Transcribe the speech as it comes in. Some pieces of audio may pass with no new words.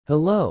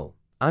Hello,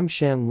 I'm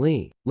Shan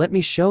Li. Let me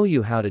show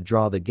you how to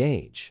draw the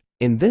gauge.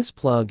 In this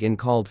plugin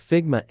called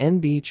Figma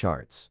NB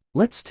Charts,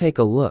 let's take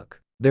a look.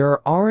 There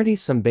are already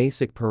some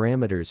basic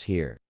parameters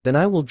here. Then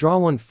I will draw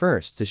one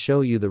first to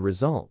show you the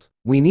result.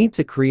 We need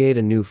to create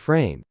a new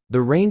frame.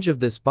 The range of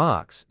this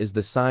box is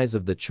the size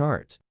of the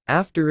chart.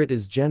 After it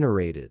is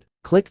generated,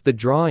 click the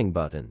drawing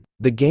button.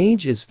 The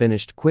gauge is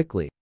finished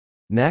quickly.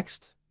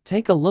 Next,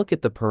 take a look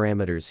at the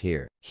parameters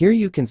here. Here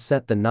you can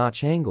set the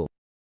notch angle.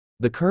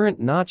 The current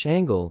notch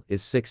angle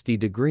is 60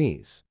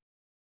 degrees.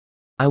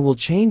 I will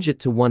change it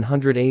to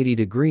 180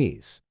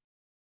 degrees.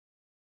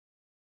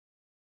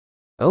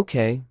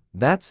 Okay,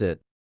 that's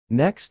it.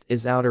 Next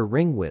is outer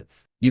ring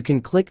width. You can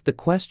click the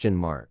question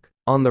mark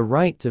on the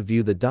right to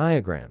view the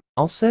diagram.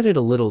 I'll set it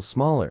a little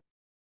smaller.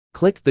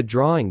 Click the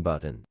drawing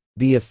button.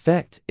 The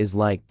effect is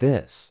like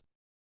this.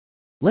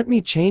 Let me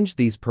change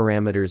these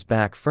parameters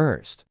back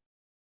first.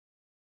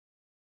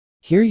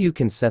 Here you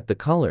can set the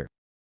color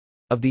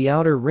of the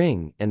outer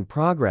ring and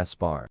progress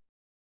bar.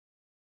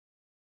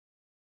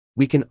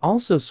 We can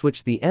also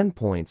switch the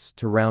endpoints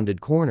to rounded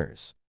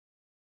corners.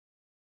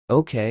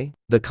 Okay,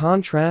 the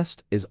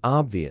contrast is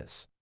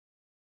obvious.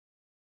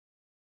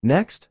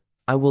 Next,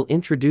 I will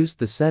introduce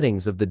the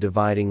settings of the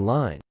dividing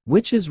line,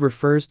 which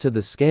refers to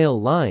the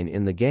scale line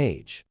in the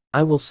gauge.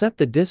 I will set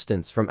the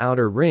distance from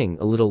outer ring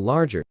a little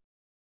larger.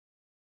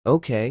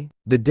 Okay,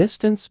 the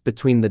distance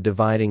between the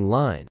dividing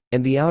line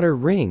and the outer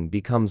ring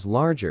becomes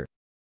larger.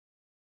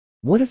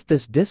 What if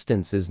this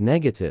distance is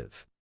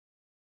negative?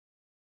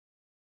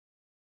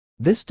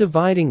 This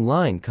dividing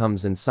line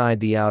comes inside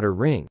the outer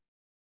ring.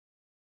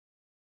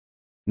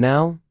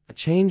 Now,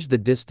 change the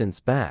distance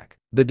back.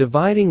 The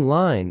dividing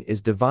line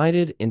is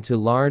divided into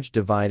large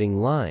dividing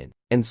line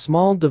and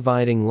small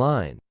dividing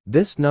line.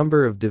 This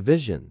number of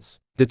divisions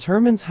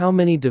determines how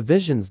many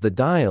divisions the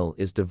dial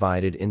is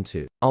divided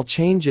into. I'll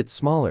change it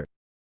smaller.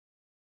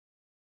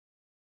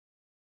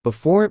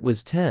 Before it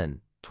was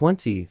 10,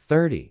 20,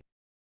 30.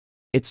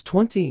 It's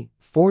 20,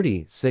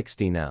 40,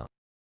 60 now.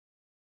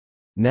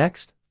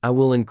 Next, I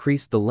will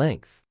increase the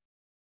length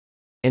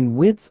and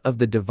width of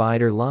the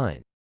divider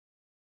line.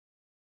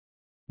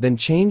 Then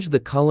change the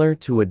color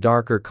to a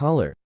darker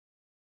color.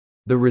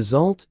 The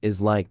result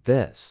is like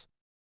this.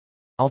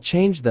 I'll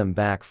change them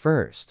back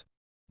first.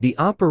 The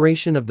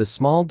operation of the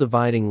small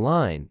dividing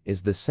line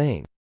is the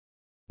same.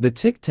 The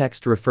tick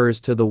text refers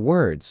to the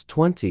words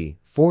 20,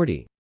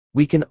 40.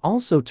 We can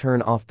also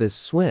turn off this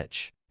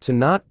switch to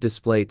not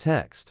display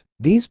text.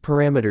 These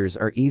parameters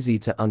are easy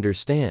to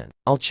understand.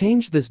 I'll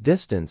change this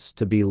distance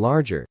to be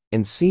larger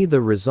and see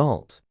the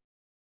result.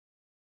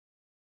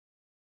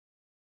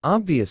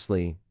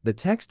 Obviously, the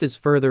text is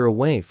further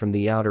away from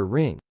the outer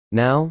ring.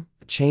 Now,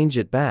 change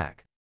it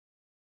back.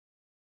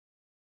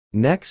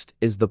 Next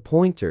is the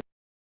pointer.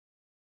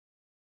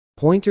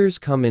 Pointers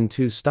come in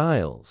two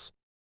styles.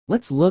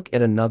 Let's look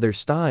at another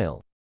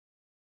style.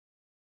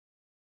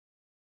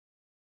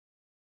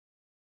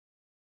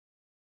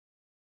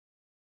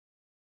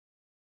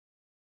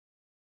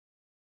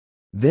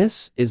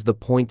 This is the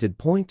pointed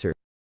pointer.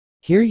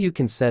 Here you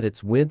can set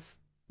its width,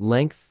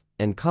 length,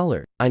 and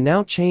color. I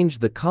now change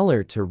the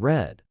color to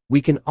red.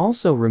 We can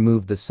also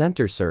remove the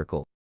center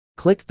circle.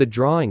 Click the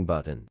drawing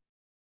button.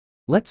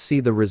 Let's see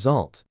the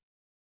result.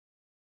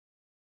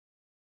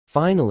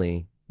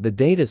 Finally, the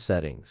data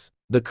settings.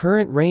 The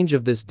current range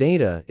of this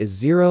data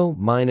is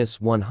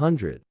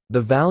 0–100.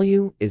 The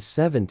value is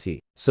 70,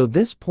 so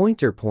this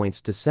pointer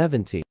points to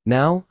 70.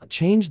 Now,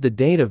 change the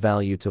data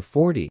value to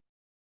 40.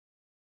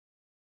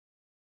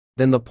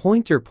 Then the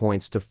pointer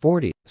points to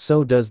 40,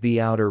 so does the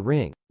outer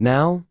ring.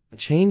 Now,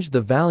 change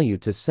the value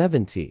to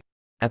 70.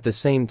 At the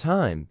same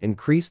time,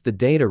 increase the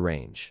data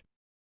range.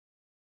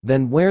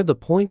 Then where the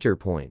pointer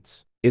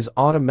points is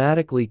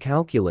automatically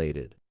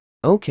calculated.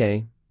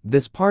 Okay,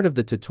 this part of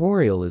the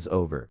tutorial is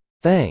over.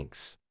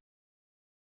 Thanks.